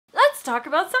talk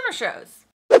about summer shows.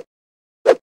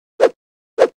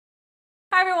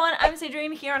 Hi everyone, I'm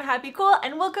Sandrine here on HappyCool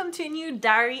and welcome to a new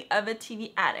Diary of a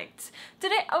TV Addict.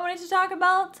 Today I wanted to talk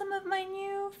about some of my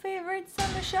new favorite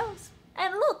summer shows.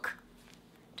 And look,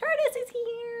 Tardis is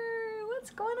here!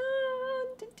 What's going on?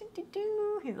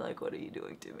 He's like, what are you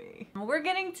doing to me? We're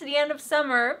getting to the end of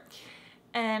summer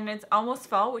and it's almost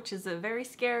fall, which is a very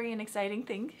scary and exciting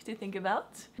thing to think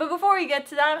about. But before we get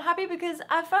to that, I'm happy because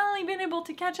I've finally been able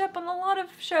to catch up on a lot of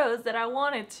shows that I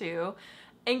wanted to,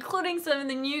 including some of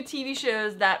the new TV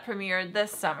shows that premiered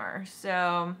this summer.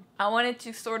 So I wanted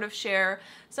to sort of share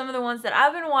some of the ones that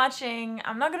I've been watching.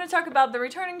 I'm not going to talk about the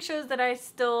returning shows that I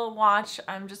still watch.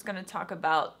 I'm just going to talk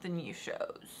about the new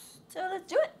shows. So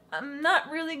let's do it. I'm not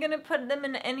really going to put them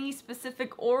in any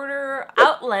specific order.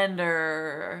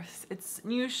 Outlander. It's a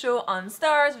new show on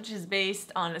Stars, which is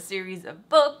based on a series of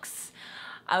books.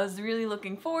 I was really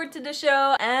looking forward to the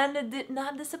show and it did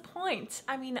not disappoint.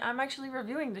 I mean, I'm actually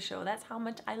reviewing the show. That's how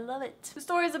much I love it. The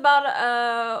story is about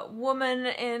a woman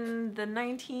in the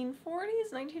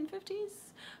 1940s,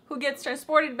 1950s, who gets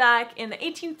transported back in the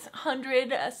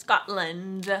 1800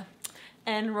 Scotland.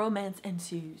 And romance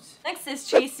ensues. Next is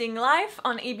Chasing Life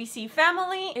on ABC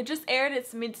Family. It just aired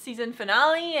its mid-season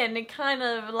finale and it kind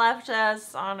of left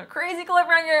us on a crazy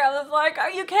cliffhanger. I was like, are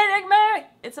you kidding me?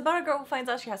 It's about a girl who finds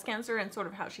out she has cancer and sort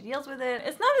of how she deals with it.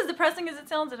 It's not as depressing as it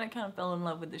sounds and I kind of fell in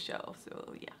love with the show.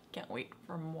 So yeah, can't wait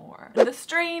for more. The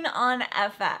Strain on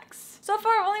FX. So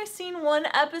far I've only seen one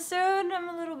episode. I'm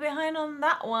a little behind on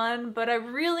that one, but I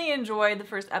really enjoyed the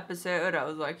first episode. I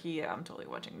was like, yeah, I'm totally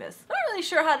watching this. I'm not really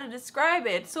sure how to describe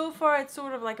it. So far it's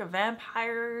sort of like a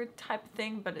vampire type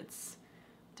thing, but it's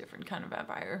a different kind of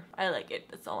vampire. I like it,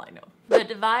 that's all I know. The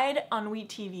Divide on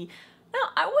WeTV. Now,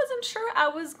 I wasn't sure I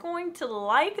was going to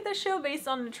like the show based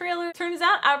on the trailer. Turns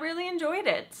out I really enjoyed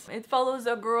it. It follows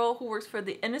a girl who works for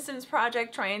the Innocence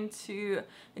Project trying to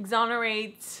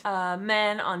exonerate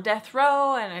men on death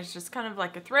row, and it's just kind of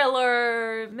like a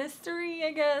thriller, mystery,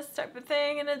 I guess, type of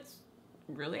thing, and it's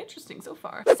really interesting so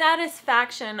far.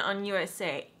 Satisfaction on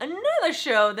USA. Another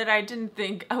show that I didn't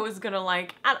think I was gonna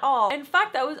like at all. In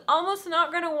fact, I was almost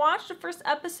not gonna watch the first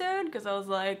episode because I was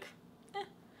like, eh.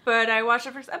 But I watched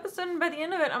the first episode and by the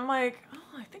end of it, I'm like,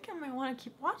 oh, I think I might want to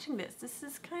keep watching this. This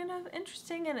is kind of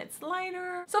interesting and it's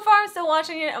lighter. So far, I'm still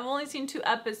watching it. I've only seen 2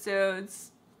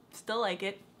 episodes. Still like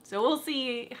it. So we'll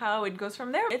see how it goes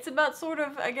from there. It's about sort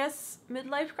of, I guess,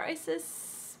 midlife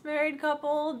crisis, married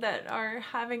couple that are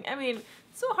having, I mean,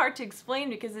 it's so hard to explain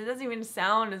because it doesn't even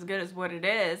sound as good as what it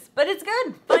is, but it's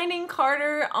good. Finding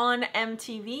Carter on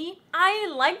MTV. I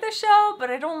like the show,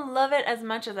 but I don't love it as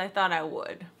much as I thought I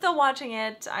would. Still watching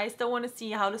it. I still want to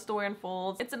see how the story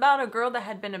unfolds. It's about a girl that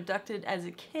had been abducted as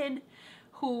a kid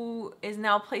who is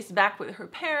now placed back with her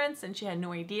parents, and she had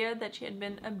no idea that she had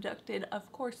been abducted, of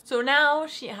course. So now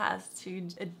she has to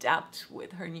adapt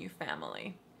with her new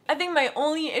family. I think my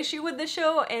only issue with the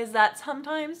show is that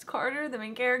sometimes Carter, the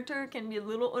main character, can be a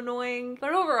little annoying,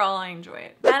 but overall I enjoy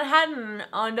it. Manhattan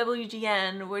on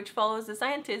WGN, which follows the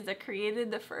scientist that created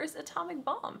the first atomic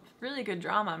bomb. Really good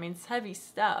drama. I mean, it's heavy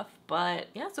stuff, but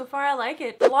yeah, so far I like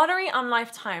it. The Lottery on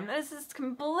Lifetime. This is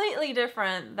completely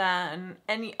different than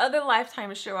any other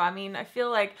Lifetime show. I mean, I feel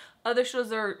like other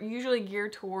shows are usually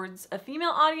geared towards a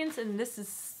female audience, and this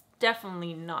is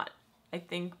definitely not. I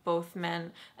think both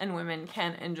men and women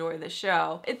can enjoy the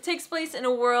show. It takes place in a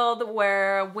world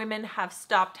where women have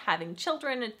stopped having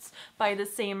children. It's by the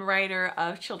same writer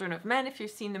of Children of Men, if you've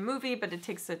seen the movie, but it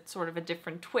takes a sort of a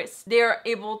different twist. They're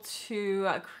able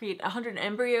to create 100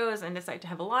 embryos and decide to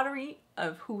have a lottery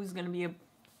of who's gonna be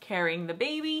carrying the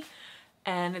baby.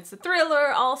 And it's a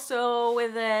thriller also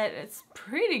with it. It's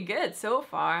pretty good so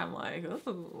far. I'm like,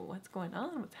 ooh, what's going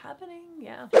on? What's happening?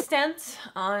 Yeah. Extant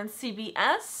on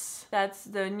CBS. That's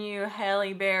the new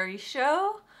Halle Berry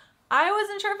show. I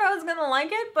wasn't sure if I was gonna like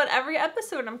it, but every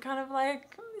episode I'm kind of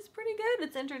like, it's pretty good.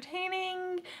 It's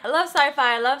entertaining. I love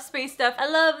sci-fi. I love space stuff. I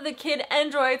love the kid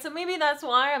android. So maybe that's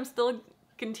why I'm still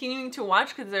continuing to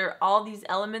watch, because there are all these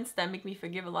elements that make me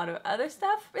forgive a lot of other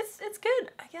stuff. It's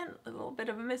good. Again, a little bit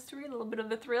of a mystery, a little bit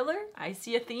of a thriller. I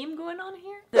see a theme going on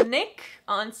here. The Knick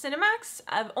on Cinemax.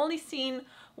 I've only seen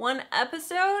 1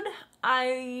 episode.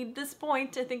 At this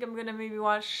point, I think I'm gonna maybe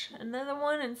watch another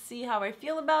one and see how I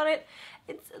feel about it.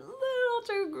 It's a little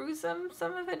too gruesome,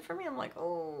 some of it for me. I'm like,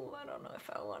 oh, I don't know if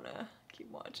I wanna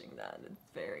keep watching that. It's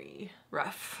very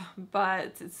rough,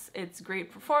 but it's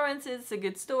great performances, it's a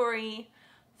good story.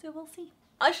 So we'll see.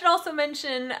 I should also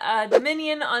mention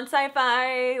Dominion on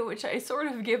Sci-Fi, which I sort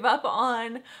of give up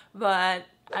on, but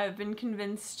I've been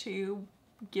convinced to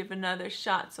give another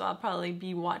shot, so I'll probably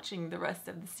be watching the rest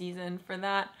of the season for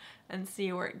that and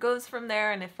see where it goes from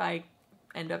there and if I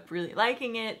end up really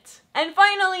liking it. And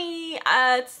finally,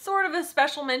 it's sort of a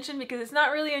special mention because it's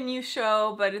not really a new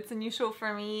show, but it's a new show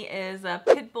for me, is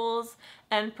Bulls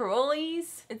and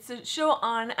Parolees. It's a show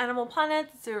on Animal Planet.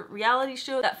 It's a reality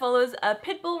show that follows a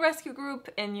pit bull rescue group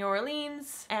in New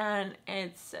Orleans, and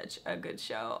it's such a good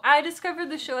show. I discovered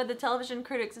the show at the Television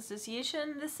Critics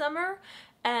Association this summer,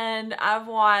 and I've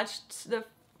watched the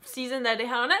season that they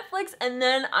had on Netflix, and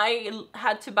then I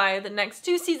had to buy the next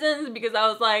 2 seasons because I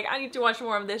was like, I need to watch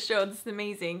more of this show. This is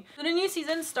amazing. So the new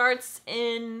season starts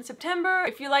in September.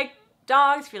 If you like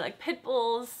dogs, if you like pit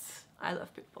bulls, I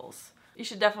love pit bulls, you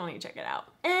should definitely check it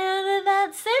out. And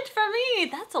that's it for me.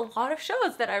 That's a lot of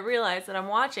shows that I realized that I'm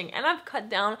watching, and I've cut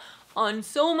down on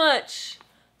so much.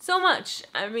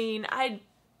 I mean, I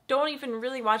don't even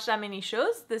really watch that many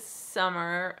shows this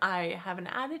summer. I haven't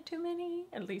added too many,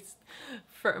 at least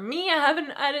for me, I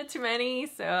haven't added too many.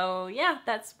 So yeah,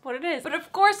 that's what it is. But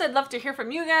of course, I'd love to hear from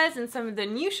you guys and some of the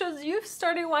new shows you've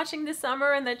started watching this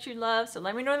summer and that you love. So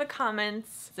let me know in the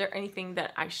comments. Is there anything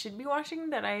that I should be watching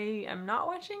that I am not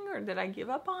watching, or did I give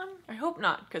up on? I hope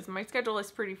not, because my schedule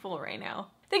is pretty full right now.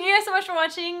 Thank you guys so much for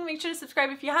watching. Make sure to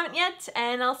subscribe if you haven't yet,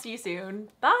 and I'll see you soon.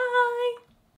 Bye!